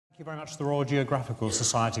you very much to the Royal Geographical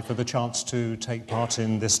Society for the chance to take part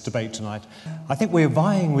in this debate tonight. I think we're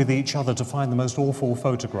vying with each other to find the most awful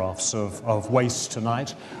photographs of waste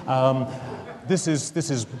tonight. This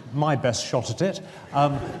is my best shot at it.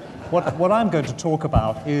 What I'm going to talk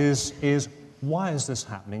about is why is this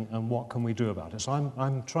happening and what can we do about it? So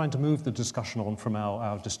I'm trying to move the discussion on from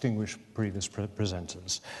our distinguished previous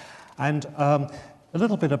presenters. And a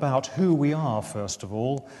little bit about who we are, first of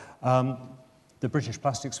all. The British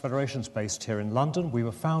Plastics Federation is based here in London. We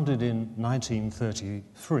were founded in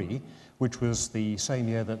 1933, which was the same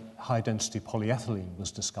year that high-density polyethylene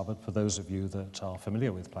was discovered, for those of you that are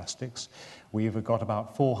familiar with plastics. We've got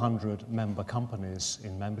about 400 member companies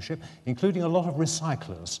in membership, including a lot of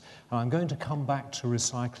recyclers. And I'm going to come back to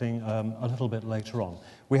recycling a little bit later on.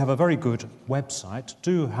 We have a very good website.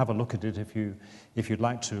 Do have a look at it if you'd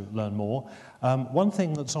like to learn more. One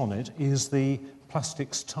thing that's on it is the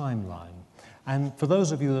plastics timeline. And for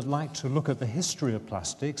those of you that like to look at the history of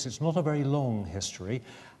plastics, it's not a very long history.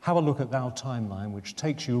 Have a look at our timeline, which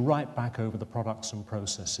takes you right back over the products and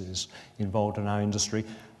processes involved in our industry,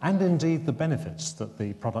 and indeed the benefits that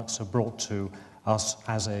the products have brought to us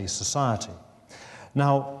as a society.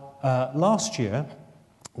 Now, last year,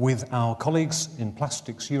 with our colleagues in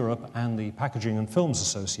Plastics Europe and the Packaging and Films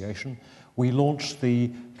Association, we launched the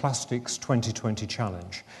Plastics 2020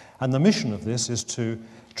 Challenge. And the mission of this is to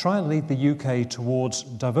try and lead the UK towards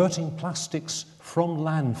diverting plastics from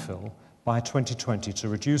landfill by 2020 to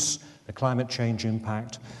reduce the climate change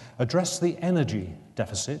impact, address the energy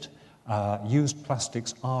deficit, used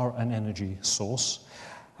plastics are an energy source,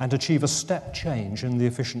 and achieve a step change in the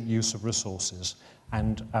efficient use of resources.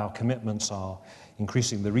 And our commitments are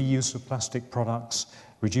increasing the reuse of plastic products,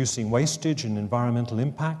 reducing wastage and environmental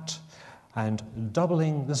impact, and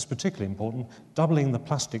doubling, this is particularly important, doubling the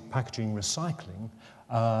plastic packaging recycling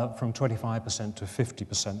from 25% to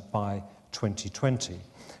 50% by 2020.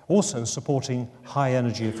 Also supporting high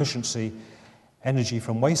energy efficiency, energy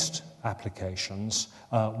from waste applications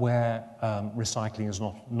where recycling is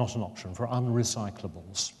not an option for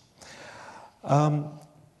unrecyclables.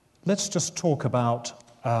 Let's just talk about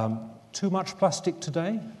too much plastic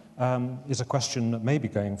today is a question that may be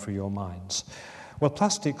going through your minds. Well,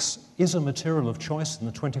 plastics is a material of choice in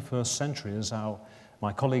the 21st century, as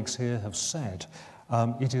my colleagues here have said.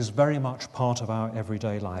 It is very much part of our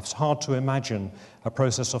everyday life. It's hard to imagine a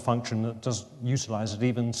process or function that does utilize it,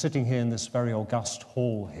 even sitting here in this very august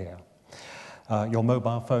hall here. Your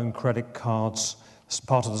mobile phone, credit cards,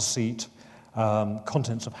 part of the seat,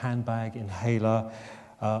 contents of handbag, inhaler,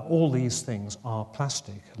 all these things are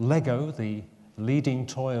plastic. Lego, the leading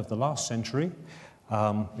toy of the last century,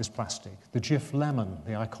 is plastic. The Jif lemon,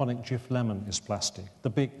 the iconic Jif lemon, is plastic. The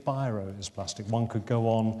big biro is plastic. One could go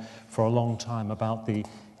on for a long time about the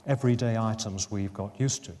everyday items we've got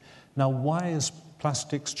used to. Now, why is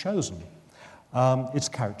plastics chosen? Its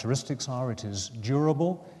characteristics are it is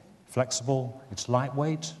durable, flexible, it's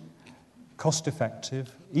lightweight, cost-effective,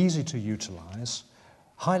 easy to utilize,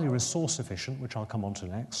 highly resource efficient, which I'll come on to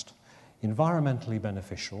next, environmentally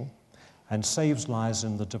beneficial, and saves lives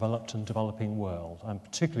in the developed and developing world. I'm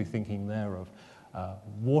particularly thinking there of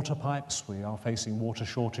water pipes. We are facing water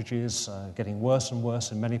shortages, getting worse and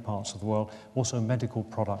worse in many parts of the world, also medical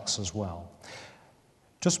products as well.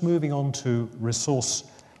 Just moving on to resource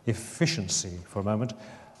efficiency for a moment.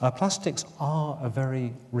 Plastics are a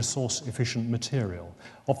very resource-efficient material.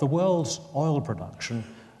 Of the world's oil production,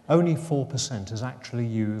 only 4% is actually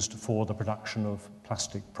used for the production of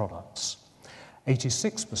plastic products.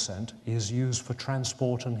 86% is used for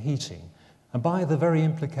transport and heating, and by the very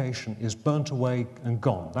implication is burnt away and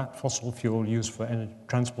gone. That fossil fuel used for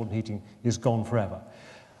transport and heating is gone forever.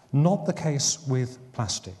 Not the case with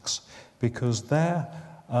plastics, because there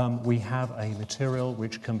we have a material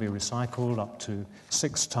which can be recycled up to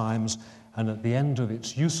 6 times, and at the end of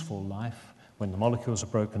its useful life, when the molecules are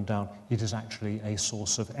broken down, it is actually a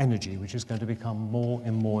source of energy, which is going to become more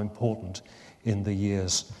and more important in the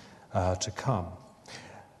years to come.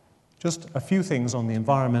 Just a few things on the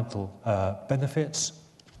environmental benefits.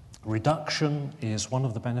 Reduction is one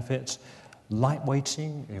of the benefits.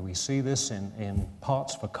 Lightweighting, we see this in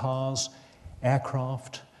parts for cars,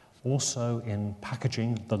 aircraft, also in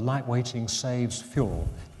packaging. The lightweighting saves fuel.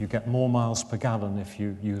 You get more miles per gallon if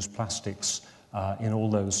you use plastics in all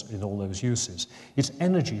those uses. It's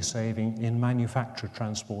energy saving in manufacture,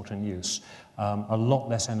 transport and use. A lot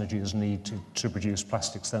less energy is needed to produce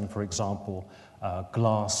plastics than, for example,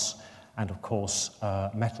 glass and, of course,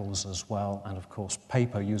 metals as well. And, of course,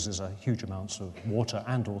 paper uses a huge amounts of water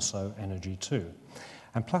and also energy too.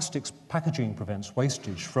 And plastics packaging prevents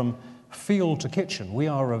wastage from field to kitchen. We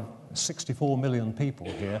are 64 million people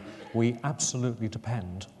here, we absolutely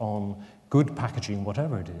depend on good packaging,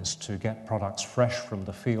 whatever it is, to get products fresh from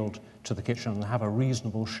the field to the kitchen and have a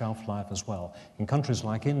reasonable shelf life as well. In countries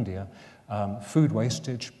like India, food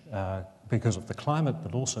wastage, because of the climate,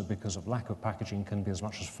 but also because of lack of packaging, can be as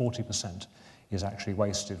much as 40% is actually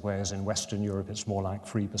wasted, whereas in Western Europe it's more like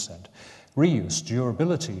 3%. Reuse,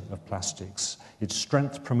 durability of plastics, its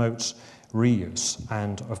strength promotes reuse,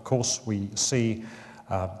 and of course we see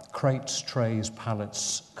crates, trays,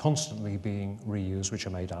 pallets constantly being reused, which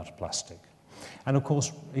are made out of plastic. And of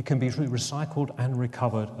course it can be recycled and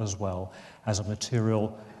recovered as well as a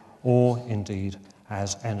material or indeed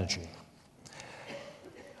as energy.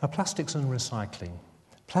 Plastics and recycling.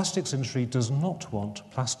 Plastics industry does not want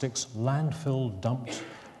plastics landfill, dumped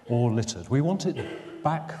or littered. We want it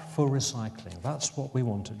back for recycling. That's what we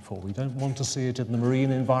want it for. We don't want to see it in the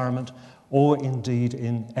marine environment or indeed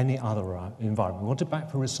in any other environment. We want it back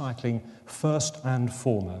for recycling first and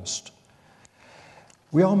foremost.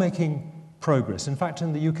 We are making progress. In fact,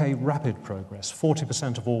 in the UK, rapid progress.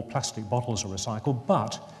 40% of all plastic bottles are recycled,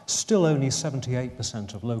 but still only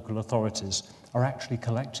 78% of local authorities are actually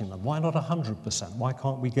collecting them. Why not 100%? Why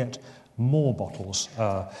can't we get more bottles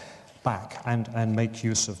back and make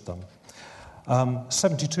use of them?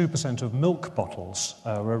 72% of milk bottles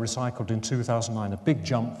were recycled in 2009, a big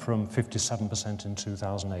jump from 57% in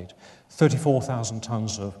 2008. 34,000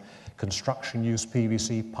 tonnes of construction use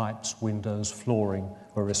PVC, pipes, windows, flooring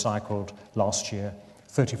were recycled last year.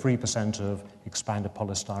 33% of expanded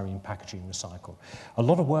polystyrene packaging recycled. A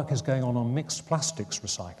lot of work is going on mixed plastics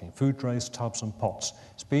recycling, food trays, tubs and pots.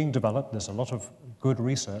 It's being developed. There's a lot of good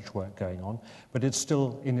research work going on, but it's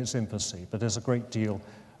still in its infancy. But there's a great deal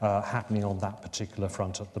happening on that particular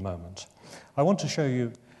front at the moment. I want to show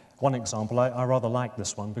you one example. I rather like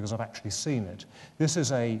this one because I've actually seen it. This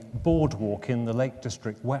is a boardwalk in the Lake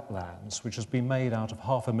District wetlands, which has been made out of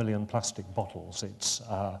 500,000 plastic bottles.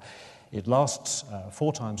 It lasts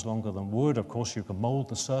 4 times longer than wood. Of course, you can mould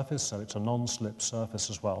the surface, so it's a non-slip surface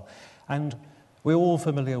as well. And we're all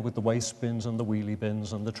familiar with the waste bins and the wheelie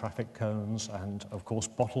bins and the traffic cones and, of course,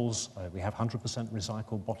 bottles. We have 100%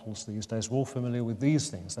 recycled bottles these days. We're all familiar with these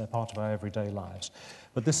things. They're part of our everyday lives.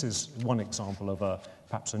 But this is one example of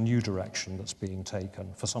perhaps a new direction that's being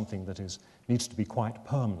taken for something that needs to be quite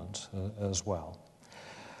permanent as well.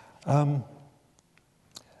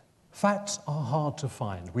 Facts are hard to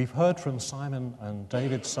find. We've heard from Simon and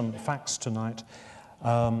David some facts tonight,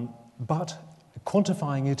 but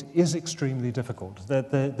quantifying it is extremely difficult.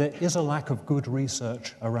 There is a lack of good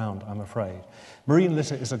research around, I'm afraid. Marine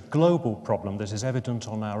litter is a global problem that is evident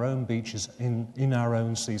on our own beaches, in our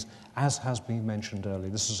own seas, as has been mentioned earlier.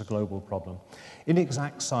 This is a global problem.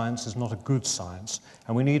 Inexact science is not a good science,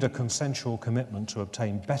 and we need a consensual commitment to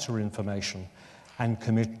obtain better information and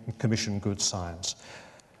commission good science.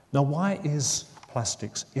 Now, why is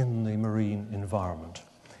plastics in the marine environment?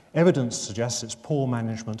 Evidence suggests it's poor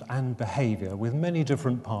management and behaviour, with many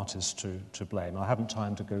different parties to blame. I haven't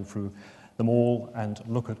time to go through them all and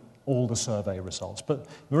look at all the survey results, but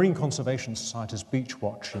Marine Conservation Society's Beach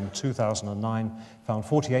Watch in 2009 found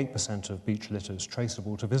 48% of beach litters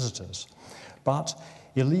traceable to visitors. But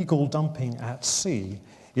illegal dumping at sea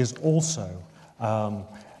is also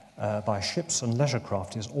by ships and leisure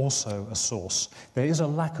craft is also a source. There is a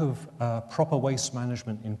lack of proper waste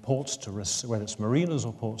management in ports, whether it's marinas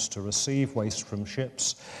or ports, to receive waste from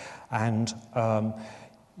ships, and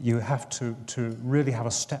you have to really have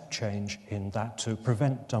a step change in that to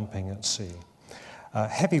prevent dumping at sea.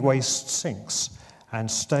 Heavy waste sinks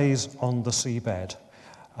and stays on the seabed,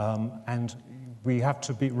 and we have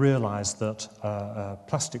to realise that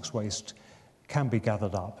plastics waste can be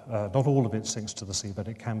gathered up. Not all of it sinks to the sea, but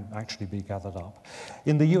it can actually be gathered up.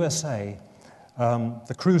 In the USA,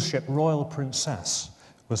 the cruise ship Royal Princess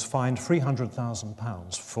was fined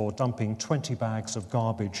 £300,000 for dumping 20 bags of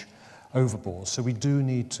garbage overboard. So we do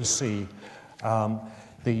need to see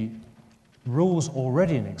the rules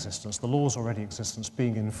already in existence, the laws already in existence,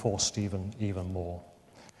 being enforced even more.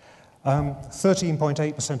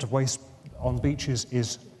 13.8% of waste on beaches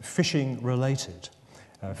is fishing related.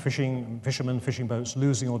 Fishermen, fishing boats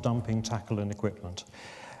losing or dumping tackle and equipment.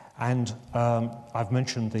 And I've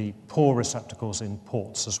mentioned the poor receptacles in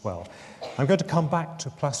ports as well. I'm going to come back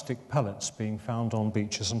to plastic pellets being found on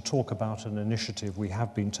beaches and talk about an initiative we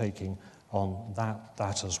have been taking on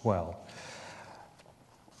that as well.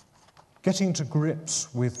 Getting to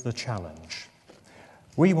grips with the challenge.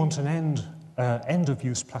 We want an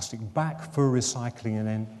end-of-use plastic back for recycling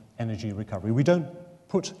and energy recovery. We don't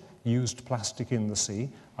put used plastic in the sea.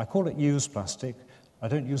 I call it used plastic. I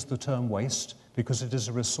don't use the term waste because it is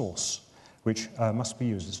a resource. which must be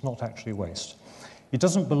used. It's not actually waste. It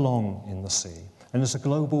doesn't belong in the sea, and it's a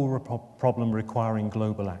global problem requiring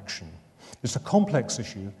global action. It's a complex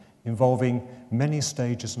issue involving many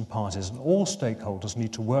stages and parties, and all stakeholders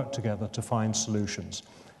need to work together to find solutions.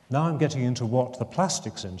 Now I'm getting into what the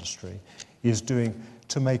plastics industry is doing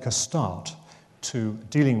to make a start to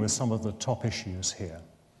dealing with some of the top issues here.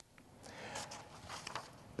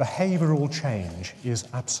 Behavioural change is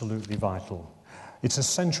absolutely vital. It's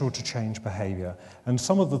essential to change behaviour, and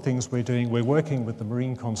some of the things we're doing, we're working with the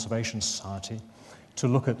Marine Conservation Society to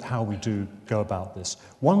look at how we do go about this.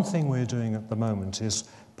 One thing we're doing at the moment is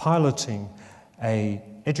piloting an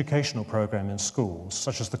educational program in schools,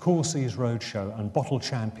 such as the Cool Seas Roadshow and Bottle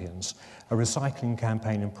Champions, a recycling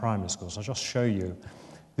campaign in primary schools. I'll just show you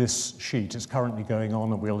this sheet. It's currently going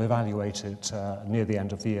on, and we'll evaluate it near the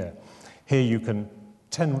end of the year. Here you can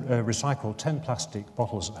recycle 10 plastic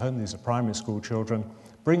bottles at home. These are primary school children.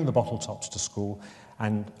 Bring the bottle tops to school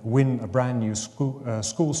and win a brand new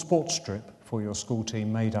school sports strip for your school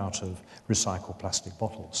team made out of recycled plastic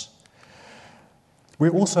bottles. We're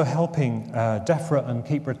also helping DEFRA and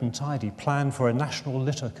Keep Britain Tidy plan for a national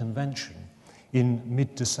litter convention in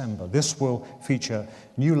mid-December. This will feature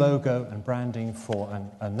new logo and branding for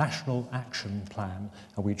a national action plan,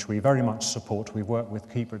 which we very much support. We've worked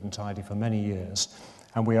with Keep Britain Tidy for many years,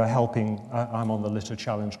 and we are helping. I'm on the Litter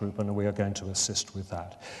Challenge Group, and we are going to assist with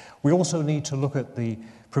that. We also need to look at the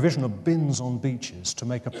provision of bins on beaches to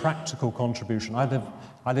make a practical contribution. I live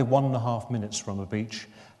 1.5 minutes from a beach,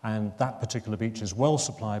 and that particular beach is well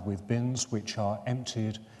supplied with bins which are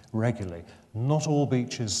emptied regularly. Not all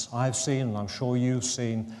beaches I've seen, and I'm sure you've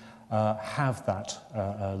seen, have that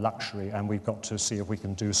luxury, and we've got to see if we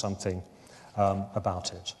can do something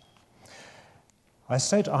about it. I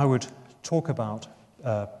said I would talk about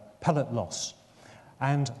pellet loss,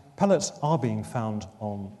 and pellets are being found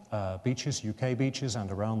on beaches, UK beaches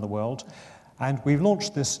and around the world, and we've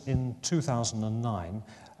launched this in 2009,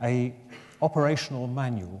 a operational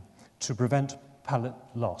manual to prevent pellet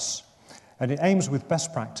loss. And it aims with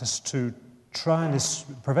best practice to try and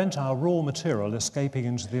prevent our raw material escaping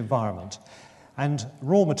into the environment. And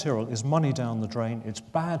raw material is money down the drain, it's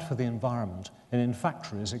bad for the environment, and in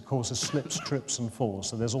factories it causes slips, trips and falls,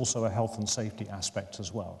 so there's also a health and safety aspect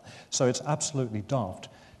as well. So it's absolutely daft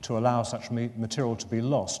to allow such material to be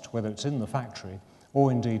lost, whether it's in the factory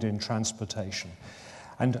or indeed in transportation.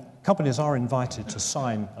 And companies are invited to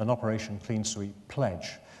sign an Operation Clean Sweep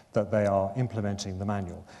pledge that they are implementing the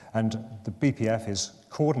manual. And the BPF is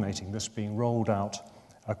coordinating this being rolled out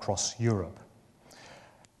across Europe.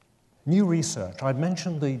 New research. I'd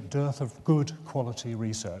mentioned the dearth of good quality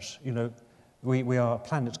research. You know, we are a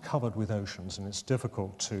planet covered with oceans, and it's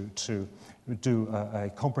difficult to do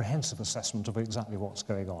a comprehensive assessment of exactly what's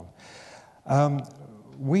going on.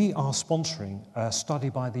 We are sponsoring a study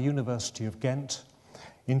by the University of Ghent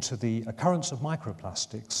into the occurrence of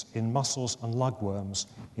microplastics in mussels and lugworms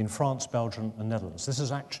in France, Belgium and Netherlands. This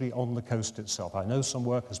is actually on the coast itself. I know some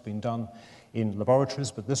work has been done in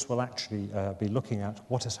laboratories, but this will actually be looking at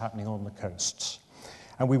what is happening on the coasts.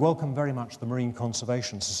 And we welcome very much the Marine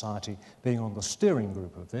Conservation Society being on the steering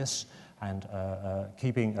group of this and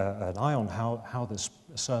keeping an eye on how this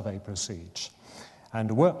survey proceeds. And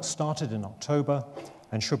the work started in October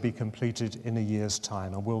and should be completed in a year's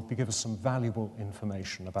time, and will give us some valuable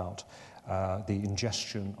information about the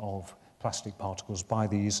ingestion of plastic particles by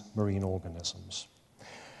these marine organisms.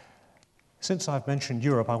 Since I've mentioned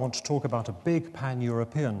Europe, I want to talk about a big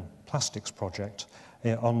pan-European plastics project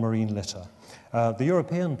on marine litter. The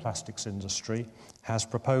European plastics industry has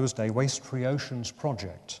proposed a Waste-Free Oceans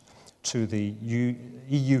project to the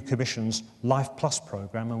EU Commission's Life Plus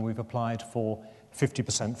programme, and we've applied for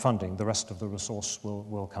 50% funding. The rest of the resource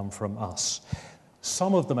will come from us.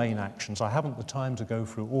 Some of the main actions, I haven't the time to go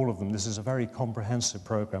through all of them. This is a very comprehensive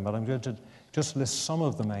program, but I'm going to just list some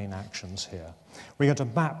of the main actions here. We're going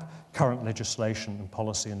to map current legislation and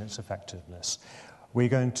policy and its effectiveness. We're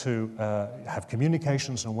going to have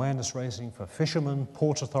communications and awareness raising for fishermen,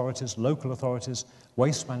 port authorities, local authorities,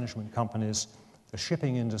 waste management companies, the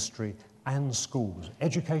shipping industry, and schools.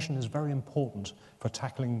 Education is very important for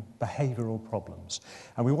tackling behavioural problems.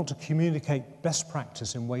 And we want to communicate best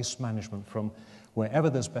practice in waste management from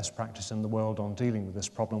wherever there's best practice in the world on dealing with this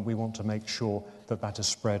problem. We want to make sure that that is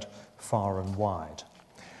spread far and wide.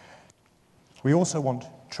 We also want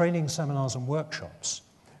training seminars and workshops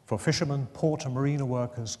for fishermen, port and marina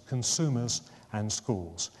workers, consumers, and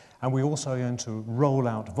schools. And we're also going to roll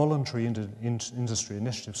out voluntary industry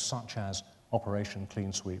initiatives such as Operation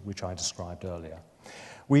Clean Sweep, which I described earlier.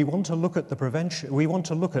 We want to look at the prevention. We want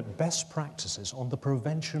to look at best practices on the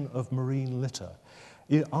prevention of marine litter.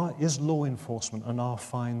 Is law enforcement and our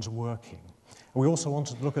fines working? We also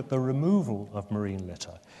wanted to look at the removal of marine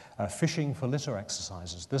litter, fishing for litter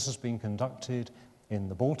exercises. This has been conducted in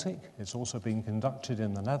the Baltic. It's also been conducted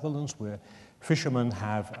in the Netherlands, where fishermen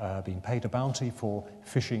have been paid a bounty for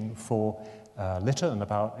fishing for litter, and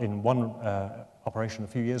in one operation a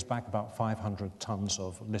few years back, about 500 tons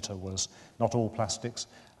of litter was, not all plastics,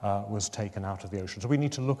 was taken out of the ocean. So we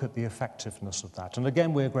need to look at the effectiveness of that. And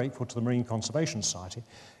again, we're grateful to the Marine Conservation Society,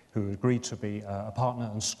 who agreed to be a partner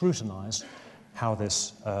and scrutinise how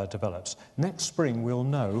this develops. Next spring, we'll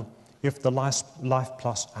know if the Life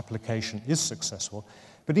Plus application is successful.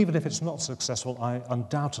 But even if it's not successful,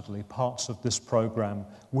 undoubtedly parts of this programme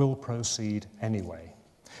will proceed anyway.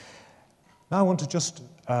 Now I want to just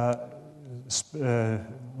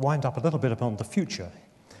wind up a little bit upon the future.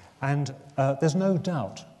 And there's no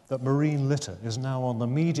doubt that marine litter is now on the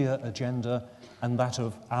media agenda and that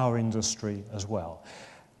of our industry as well.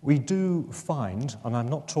 We do find, and I'm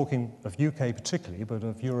not talking of UK particularly, but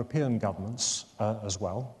of European governments as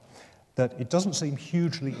well, that it doesn't seem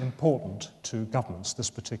hugely important to governments, this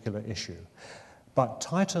particular issue. But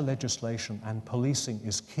tighter legislation and policing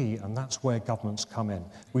is key, and that's where governments come in.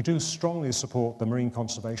 We do strongly support the Marine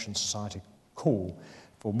Conservation Society call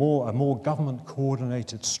for a more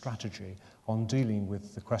government-coordinated strategy on dealing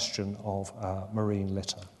with the question of marine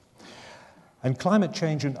litter. And climate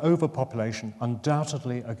change and overpopulation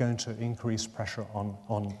undoubtedly are going to increase pressure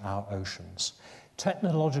on our oceans.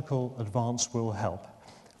 Technological advance will help.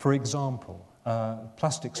 For example,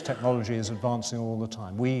 plastics technology is advancing all the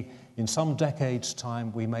time. In some decades'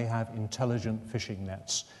 time, we may have intelligent fishing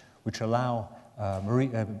nets, which allow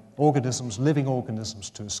living organisms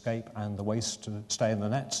to escape and the waste to stay in the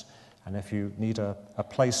nets. And if you need a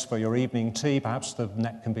place for your evening tea, perhaps the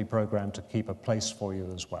net can be programmed to keep a place for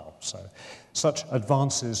you as well. So such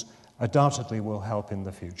advances undoubtedly will help in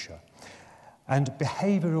the future. And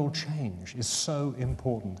behavioural change is so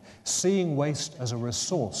important. Seeing waste as a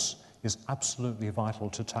resource is absolutely vital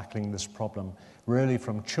to tackling this problem. Really,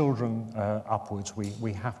 from children upwards,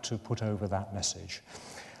 we have to put over that message.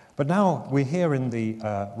 But now we're here in the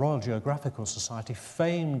Royal Geographical Society,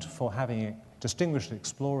 famed for having distinguished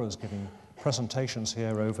explorers giving presentations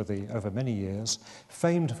here over many years,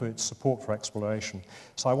 famed for its support for exploration.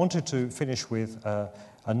 So I wanted to finish with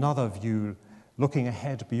another view looking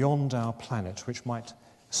ahead beyond our planet, which might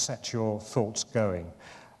set your thoughts going.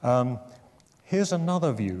 Here's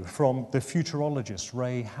another view from the futurologist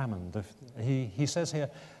Ray Hammond. He says here,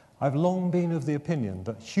 "I've long been of the opinion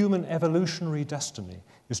that human evolutionary destiny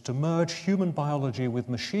is to merge human biology with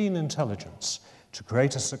machine intelligence to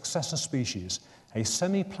create a successor species, a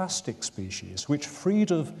semi-plastic species which,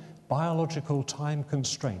 freed of biological time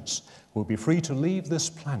constraints, will be free to leave this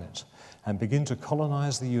planet and begin to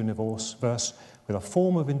colonize the universe with a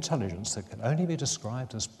form of intelligence that can only be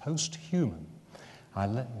described as post-human." I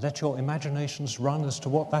let your imaginations run as to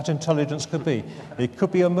what that intelligence could be. It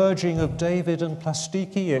could be a merging of David and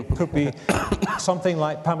Plastiki. It could be something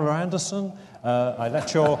like Pamela Anderson. I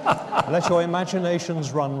let your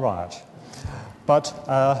imaginations run riot. But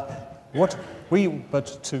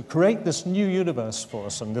to create this new universe for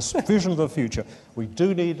us and this vision of the future, we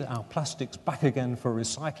do need our plastics back again for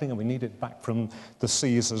recycling, and we need it back from the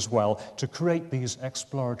seas as well to create these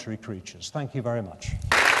exploratory creatures. Thank you very much.